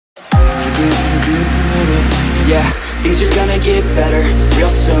Yeah, things are gonna get better real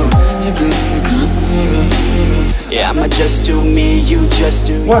soon. Yeah, I'ma just do me, you just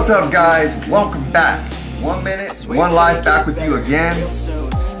do you. What's up, guys? Welcome back. 1 minute, one life, back with you again.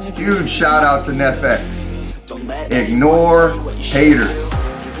 Huge shout out to NFX. Ignore haters.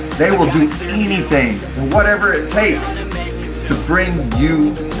 They will do anything and whatever it takes to bring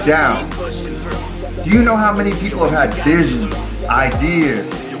you down. Do you know how many people have had visions,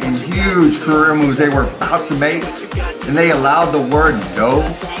 ideas, and huge career moves they were about to make, and they allowed the word no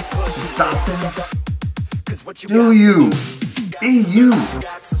to stop them? Do you. Be you.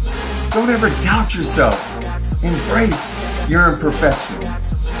 Don't ever doubt yourself. Embrace your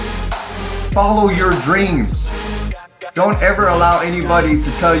imperfections. Follow your dreams. Don't ever allow anybody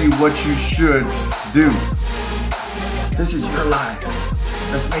to tell you what you should do. This is your life.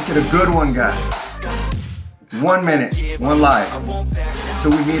 Let's make it a good one, guys. 1 minute, one life.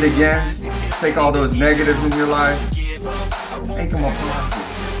 Till we meet again, take all those negatives in your life, make them a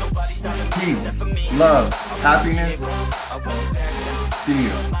positive. Peace, love, happiness. See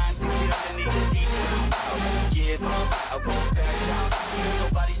you.